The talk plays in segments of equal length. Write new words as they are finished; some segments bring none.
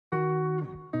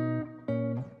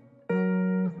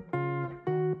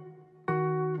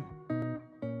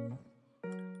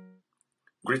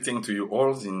Greeting to you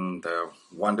all in the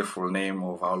wonderful name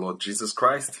of our Lord Jesus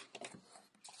Christ.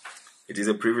 It is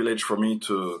a privilege for me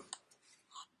to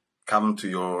come to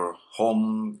your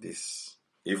home this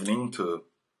evening to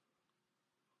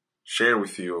share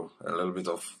with you a little bit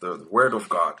of the Word of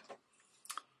God.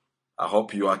 I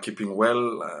hope you are keeping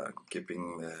well,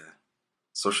 keeping the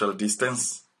social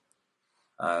distance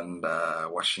and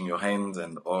washing your hands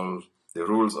and all the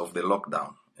rules of the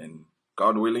lockdown. And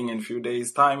God willing, in a few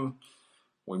days' time,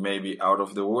 we may be out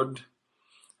of the wood.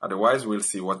 Otherwise, we'll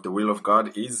see what the will of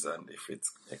God is and if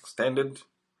it's extended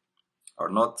or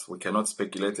not. We cannot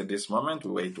speculate at this moment.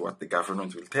 We wait what the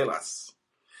government will tell us.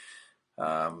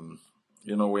 When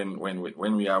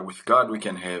we are with God, we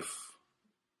can have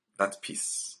that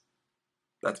peace.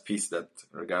 That peace that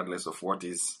regardless of what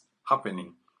is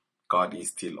happening, God is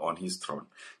still on his throne.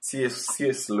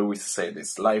 C.S. Lewis said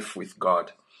this: life with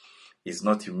God is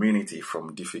not immunity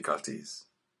from difficulties,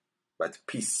 but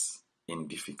peace in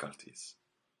difficulties.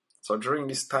 So during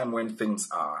this time when things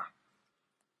are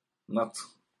not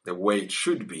the way it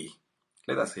should be,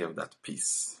 let us have that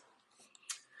peace.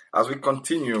 As we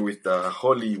continue with the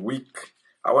Holy Week,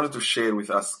 I wanted to share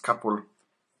with us a couple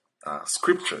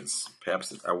scriptures.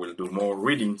 Perhaps I will do more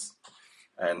readings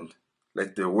and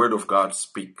let the Word of God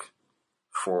speak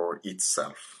for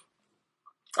itself.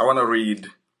 I want to read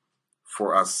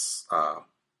for us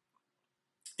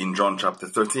in John chapter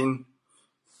 13,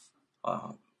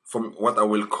 from what I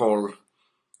will call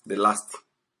the last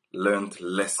learned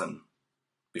lesson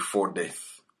before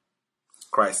death.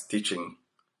 Christ teaching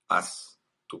us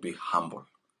to be humble,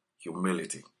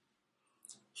 humility.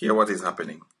 Hear what is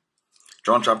happening.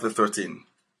 John chapter 13.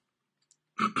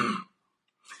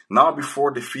 Now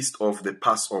before the feast of the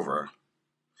Passover,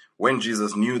 when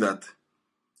Jesus knew that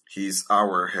his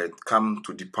hour had come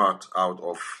to depart out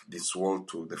of this world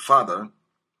to the Father,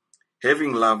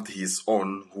 having loved his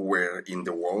own who were in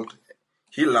the world,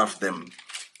 he loved them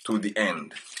to the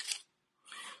end.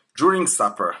 During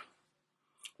supper,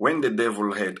 when the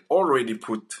devil had already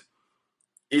put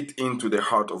it into the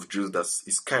heart of Judas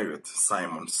Iscariot,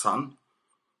 Simon's son,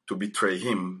 to betray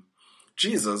him,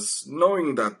 Jesus,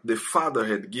 knowing that the Father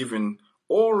had given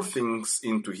all things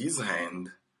into his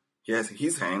hands,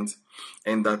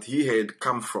 and that he had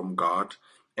come from God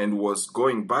and was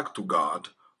going back to God,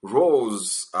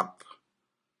 rose up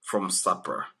from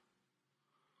supper.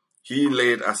 He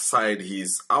laid aside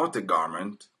his outer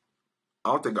garments,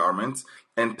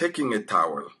 and taking a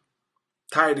towel,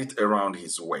 tied it around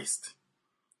his waist.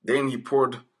 Then he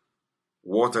poured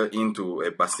water into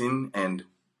a basin and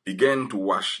began to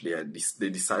wash the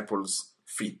disciples'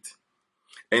 feet,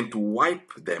 and to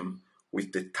wipe them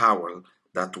with the towel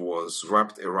that was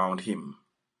wrapped around him.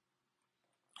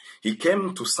 He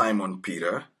came to Simon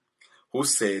Peter, who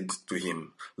said to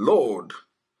him, "Lord,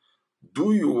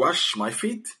 do you wash my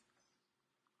feet?"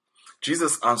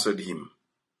 Jesus answered him,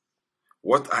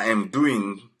 "What I am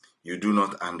doing you do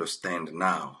not understand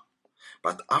now,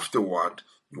 but afterward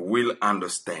you will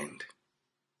understand."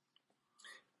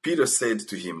 Peter said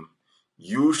to him,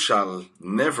 "You shall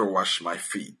never wash my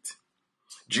feet."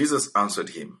 Jesus answered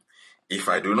him, "If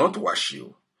I do not wash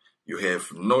you, you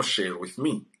have no share with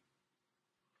me."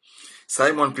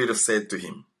 Simon Peter said to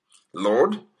him,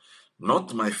 "Lord,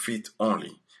 not my feet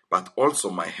only, but also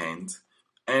my hands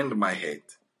and my head."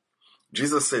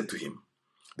 Jesus said to him,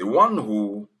 "The one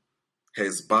who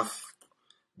has bathed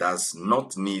does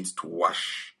not need to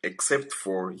wash except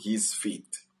for his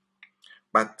feet,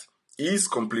 but is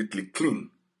completely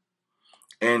clean.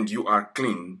 And you are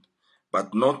clean,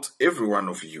 but not every one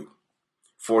of you."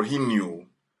 For he knew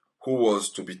who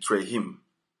was to betray him.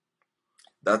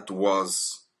 That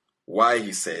was why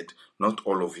he said, "Not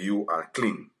all of you are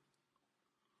clean."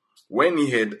 When he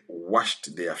had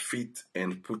washed their feet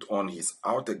and put on his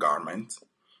outer garment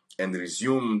and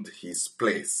resumed his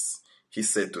place, he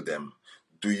said to them,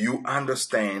 "Do you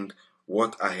understand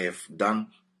what I have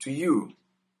done to you?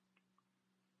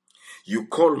 You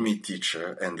call me teacher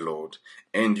and Lord,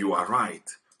 and you are right,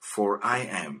 for I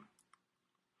am.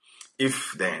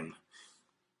 If then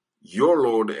your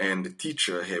Lord and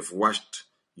teacher have washed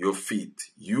your feet,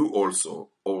 you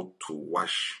also ought to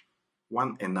wash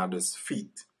one another's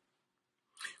feet.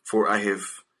 For I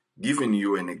have given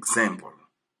you an example,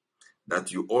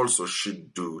 that you also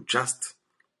should do just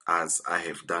as I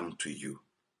have done to you.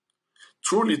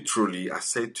 Truly, truly, I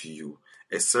say to you,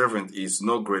 a servant is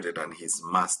no greater than his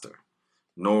master,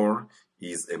 nor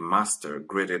is a master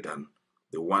greater than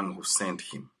the one who sent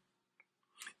him.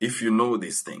 If you know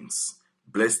these things,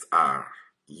 blessed are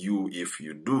you if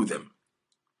you do them.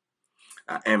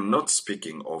 I am not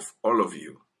speaking of all of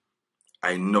you.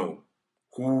 I know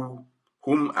who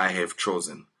whom I have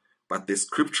chosen, but the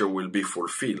scripture will be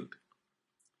fulfilled.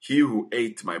 He who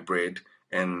ate my bread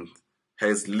and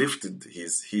has lifted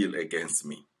his heel against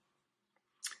me.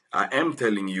 I am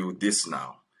telling you this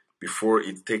now, before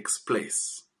it takes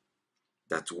place,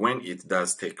 that when it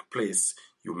does take place,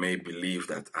 you may believe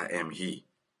that I am he.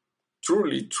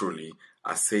 Truly, truly,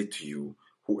 I say to you,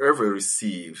 whoever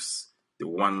receives the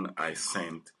one I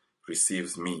sent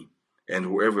receives me, and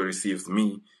whoever receives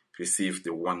me receives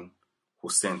the one who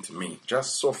sent me.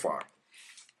 Just so far.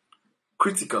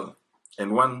 Critical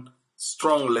and one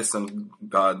strong lesson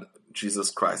God,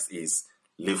 Jesus Christ, is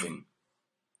living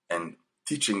and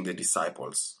teaching the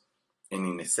disciples, and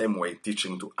in the same way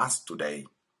teaching to us today,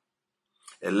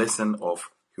 a lesson of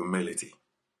humility.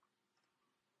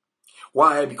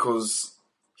 Why? Because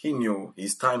he knew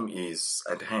his time is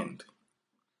at hand.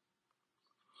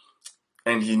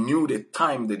 And he knew the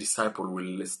time the disciple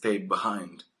will stay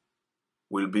behind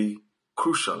will be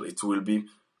crucial. It will be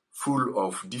full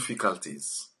of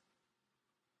difficulties.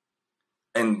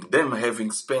 And them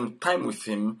having spent time with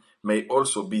him may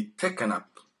also be taken up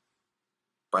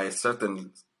by a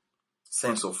certain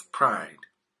sense of pride.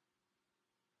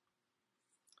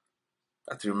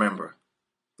 But remember,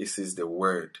 this is the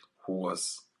Word who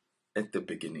was at the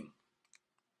beginning.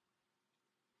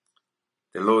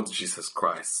 The Lord Jesus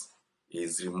Christ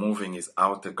is removing his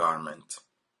outer garment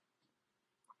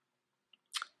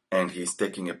and he is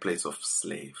taking a place of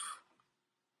slave.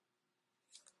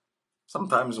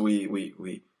 Sometimes the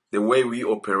way we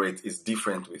operate is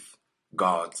different with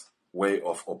God's way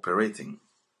of operating.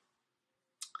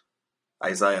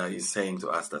 Isaiah is saying to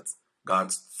us that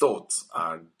God's thoughts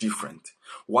are different.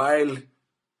 While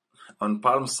on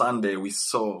Palm Sunday we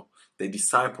saw the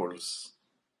disciples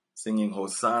singing,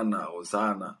 Hosanna,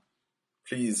 Hosanna,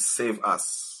 please save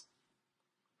us.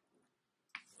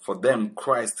 For them,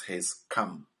 Christ has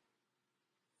come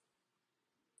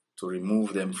to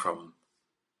remove them from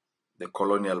the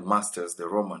colonial masters, the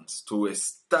Romans, to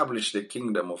establish the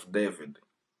kingdom of David.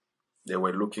 They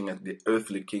were looking at the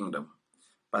earthly kingdom,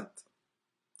 but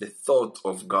the thought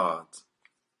of God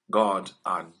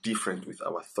are different with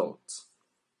our thoughts.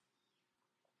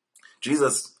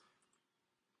 Jesus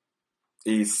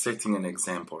is setting an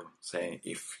example, saying,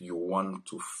 if you want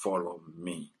to follow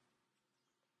me,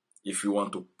 if you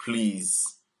want to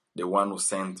please the one who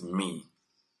sent me,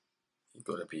 you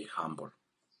got to be humble.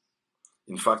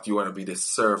 In fact, you want to be the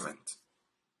servant.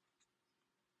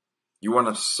 You want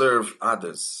to serve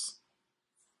others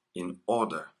in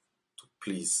order to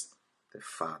please the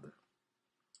Father.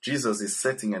 Jesus is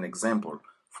setting an example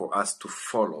for us to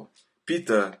follow.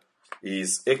 Peter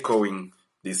is echoing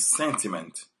this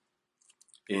sentiment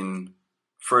in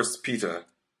 1 Peter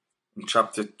in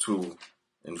chapter 2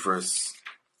 in verse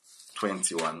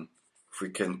 21. If we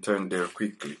can turn there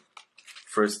quickly.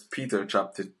 1 Peter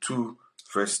chapter 2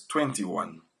 verse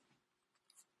 21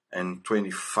 and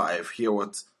 25. Hear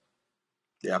what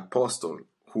the apostle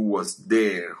who was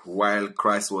there while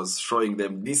Christ was showing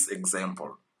them this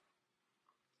example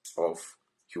of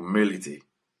humility.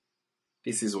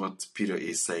 This is what Peter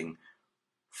is saying.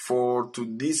 For to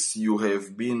this you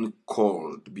have been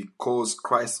called, because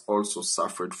Christ also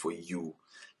suffered for you,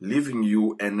 leaving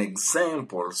you an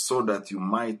example so that you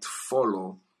might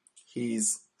follow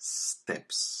his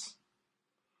steps.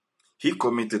 He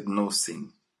committed no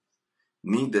sin,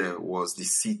 neither was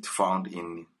deceit found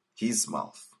in his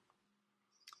mouth.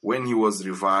 When he was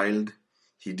reviled,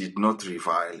 he did not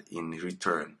revile in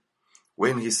return.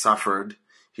 When he suffered,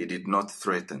 he did not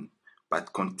threaten,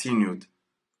 but continued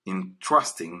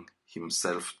entrusting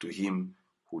himself to him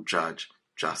who judges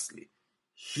justly.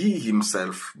 He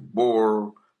himself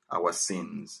bore our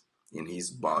sins in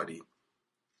his body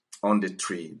on the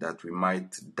tree, that we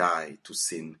might die to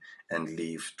sin and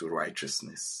live to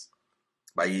righteousness.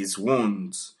 By his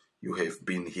wounds you have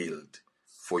been healed,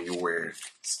 for you were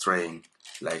straying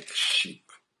like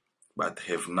sheep, but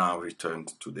have now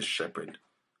returned to the shepherd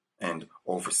and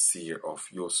overseer of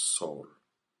your soul.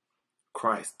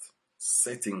 Christ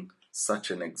setting such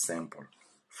an example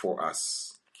for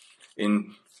us.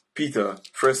 In 1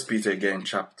 Peter again,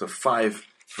 chapter 5,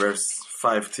 verse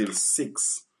 5 till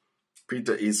 6,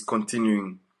 Peter is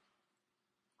continuing,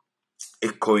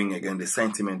 echoing again the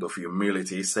sentiment of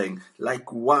humility. He's saying,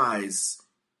 likewise,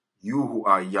 you who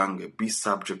are younger, be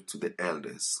subject to the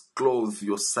elders. Clothe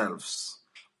yourselves,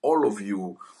 all of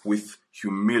you, with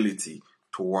humility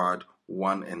toward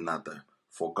one another.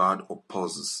 For God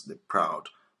opposes the proud,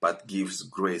 but gives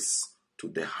grace to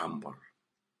the humble.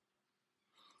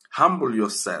 Humble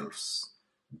yourselves,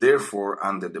 therefore,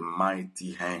 under the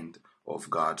mighty hand of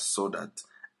God, so that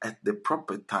at the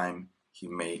proper time he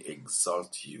may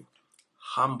exalt you.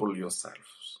 humble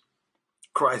yourselves.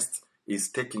 Christ is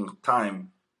taking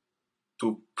time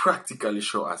to practically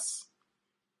show us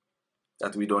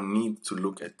that we don't need to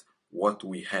look at what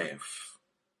we have.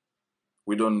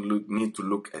 We don't need to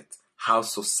look at how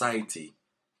society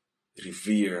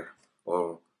revere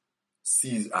or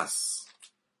sees us,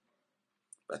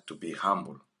 but to be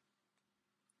humble.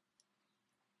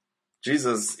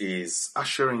 Jesus is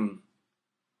ushering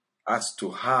us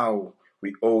to how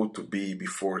we ought to be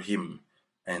before Him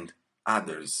and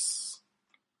others.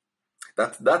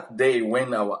 That day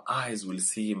when our eyes will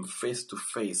see Him face to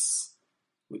face,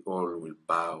 we all will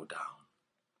bow down,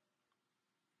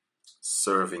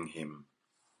 serving Him.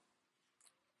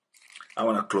 I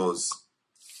want to close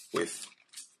with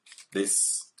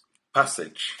this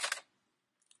passage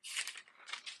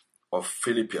of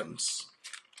Philippians,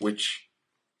 which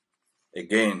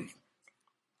again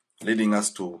leading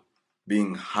us to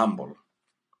being humble.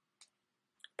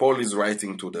 Paul is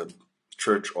writing to the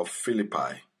church of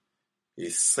Philippi.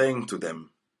 He's saying to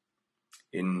them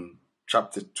in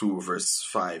chapter 2, verse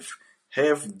 5,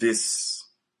 have this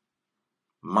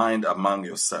mind among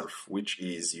yourself, which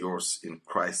is yours in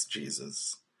Christ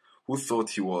Jesus, who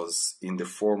thought he was in the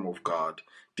form of God,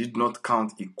 did not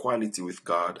count equality with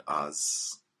God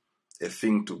as a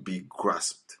thing to be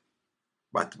grasped,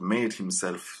 but made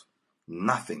himself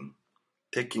nothing,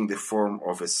 taking the form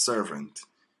of a servant,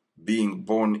 being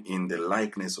born in the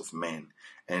likeness of men,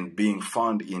 and being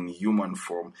found in human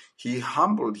form, he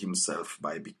humbled himself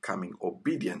by becoming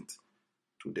obedient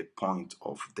to the point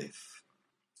of death,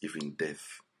 even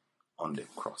death on the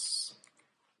cross.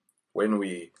 When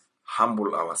we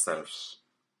humble ourselves,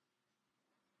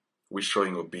 we're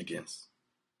showing obedience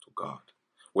to God.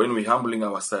 When we're humbling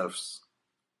ourselves,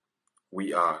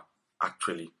 we are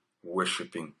actually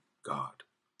worshiping God.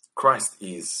 Christ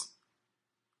is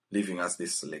leaving us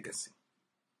this legacy.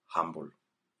 Humble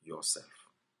yourself.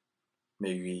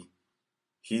 May we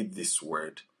heed this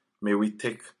word. May we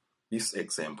take this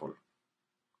example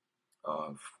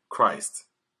of Christ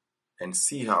and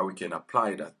see how we can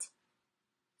apply that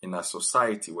in a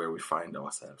society where we find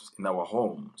ourselves, in our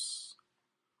homes.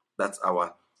 That's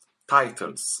our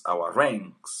titles, our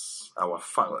ranks, our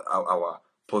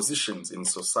positions in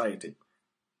society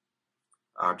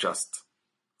are just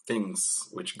things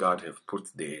which God have put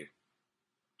there.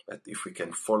 But if we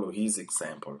can follow His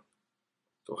example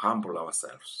to humble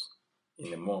ourselves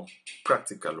in a more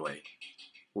practical way,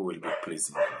 we will be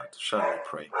pleasing God. Shall we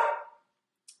pray?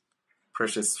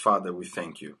 Precious Father, we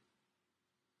thank you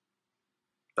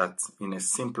that in a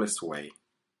simplest way,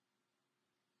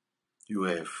 you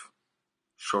have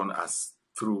shown us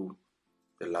through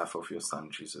the life of your Son,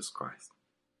 Jesus Christ,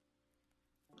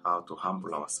 how to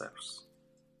humble ourselves.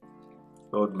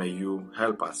 Lord, may you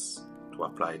help us to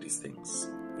apply these things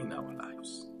in our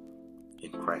lives.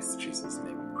 In Christ Jesus'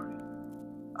 name we pray.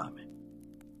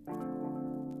 Amen.